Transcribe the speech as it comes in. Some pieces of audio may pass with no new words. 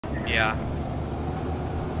Yeah.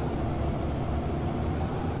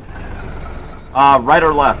 Right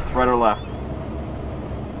or left? Right or left?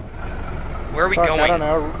 Where are we Fuck, going? I don't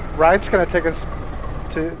know. Right's gonna take us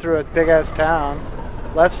through a big ass town.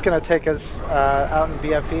 Left's gonna take us out in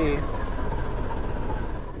BFE.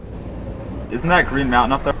 Isn't that Green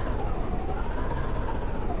Mountain up there?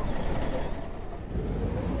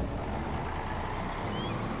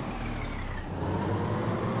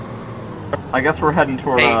 I guess we're heading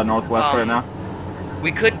toward Hey, northwest right now.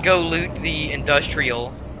 We could go loot the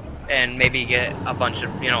industrial and maybe get a bunch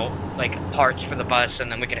of, you know, like parts for the bus,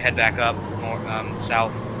 and then we can head back up more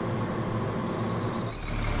south.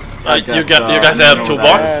 You guys have know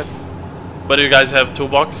toolbox? that. But you guys have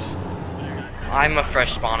toolbox? I'm a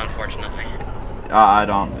fresh spawn, unfortunately. I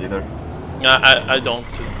don't either. I don't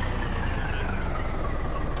too.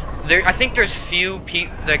 I think there's few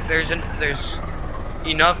people, like there's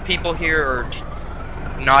enough people here, or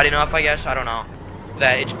not enough, I guess, I don't know,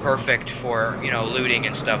 that it's perfect for, you know, looting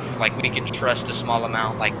and stuff. Like, we can trust a small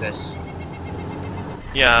amount like this.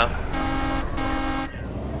 Yeah.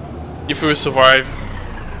 If we survive.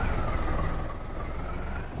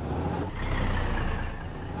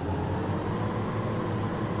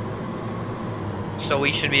 So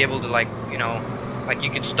we should be able to, like, you know, like you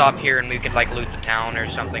could stop here and we could, like, loot the town or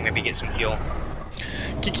something, maybe get some fuel.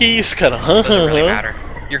 Kiki's kinda Doesn't really matter.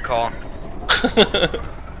 Your call.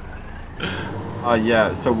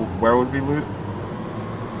 Yeah, so where would we loot?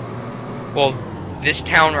 Well, this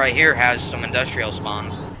town right here has some industrial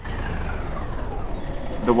spawns.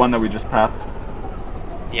 The one that we just passed?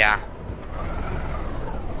 Yeah.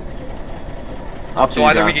 Up to So you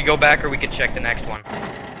either we guys. could go back or we could check the next one.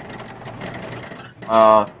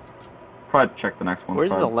 Probably check the next one. Where's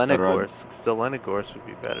Probably better Zelenogorsk? idea. Zelenogorsk would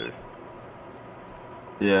be better.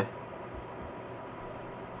 Yeah.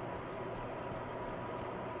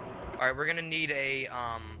 Alright, we're gonna need a,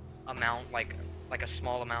 amount, like a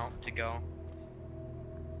small amount to go.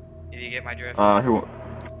 Did you get my drift? Who?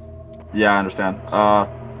 Yeah, I understand.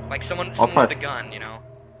 Like someone I'll with probably- a gun, you know?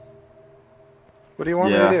 What do you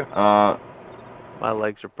want me to do? My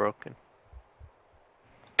legs are broken.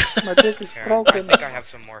 My dick is Here, I broken. think I have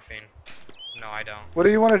some morphine. No, I don't. What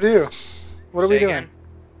do you want to do? What are we Say doing? again?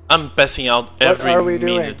 I'm passing out What every are we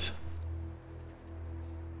doing? minute.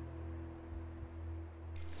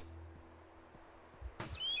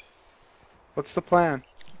 What's the plan?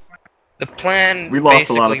 The plan, We lost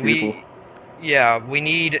a lot of basically, people. Yeah, we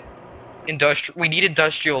need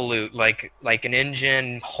industrial loot, like an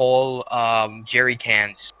engine, hull, jerry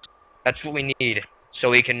cans. That's what we need,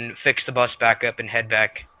 so we can fix the bus back up and head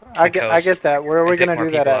back to I the coast. get that. Where are we and pick gonna more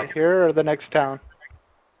do that people at? up. Here or the next town?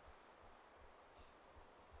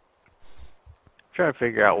 Trying to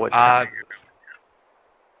figure out what. I'm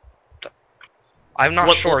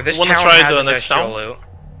not sure. This Wanna town try has the next industrial town? loot.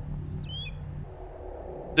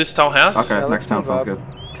 This town has? Okay, Yeah, next let's town move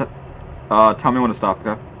sounds good. Tell me when to stop,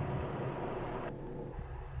 okay?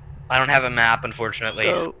 I don't have a map, unfortunately.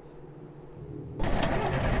 So,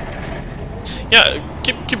 Yeah,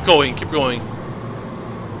 keep going, keep going.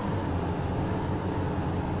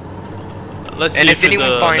 Let's And see if anyone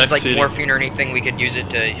the finds next like city. morphine or anything, we could use it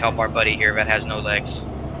to help our buddy here that has no legs.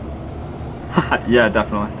 Yeah,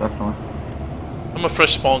 definitely, definitely. I'm a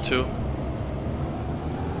fresh spawn too.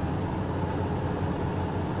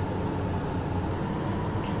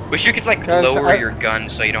 Wish you could like Guys, lower your gun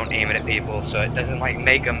so you don't aim it at people, so it doesn't like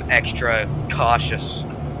make them extra cautious.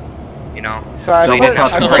 You know? So I So you put, didn't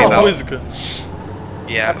have I to put worry a about- whole, Always good.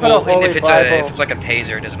 Yeah. I put a Well, and Holy if it's Bible. like a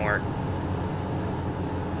taser, it doesn't work.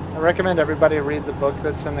 I recommend everybody read the book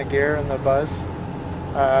that's in the gear and the bus,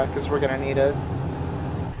 because we're gonna need it.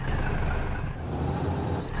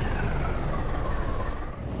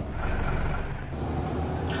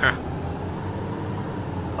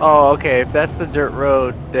 oh, okay. If that's the dirt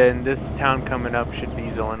road, then this town coming up should be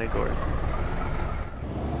Zelenogorsk.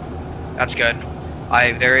 That's good.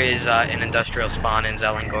 There is an industrial spawn in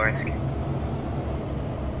Zelengorsk.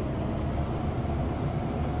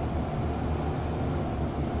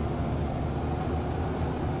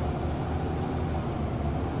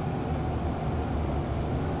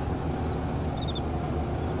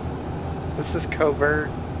 This is covert.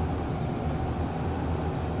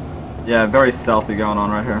 Yeah, very stealthy going on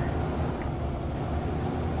right here.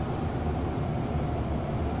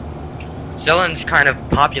 Zelen's kind of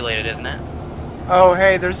populated, isn't it? Oh,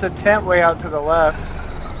 hey, there's a tent way out to the left.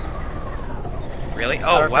 Really?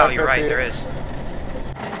 I Oh, don't wow, know you're if right, it- there is.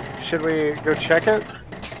 Should we go check it?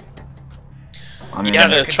 I mean, Yeah, Yeah,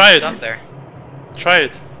 there could try be it. stuff there. Try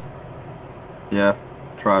it. yeah,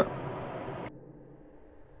 try it.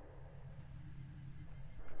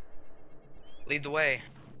 Lead the way.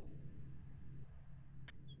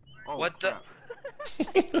 Oh, What the-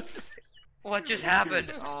 crap. What just happened?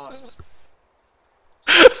 Just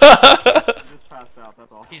passed out, that's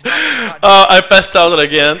all. He's not Oh, I passed out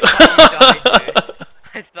again.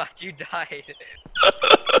 I thought you died.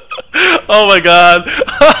 Oh my god.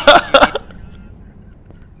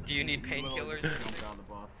 Do you need painkillers? Literally jumped out of the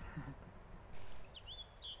bus.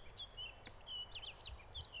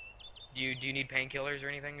 Do you need painkillers or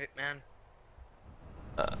anything, man?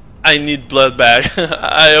 I need blood bag.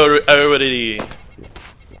 I already.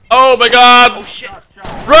 Oh my god! Oh shit!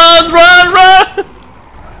 Run! Run! Run!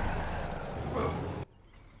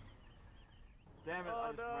 Damn it,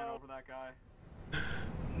 I just ran over that guy.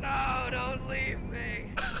 No, don't leave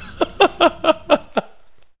me.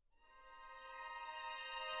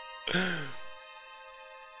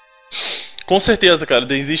 Com certeza, cara.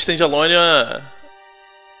 Desist Standalone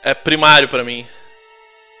é primário pra mim.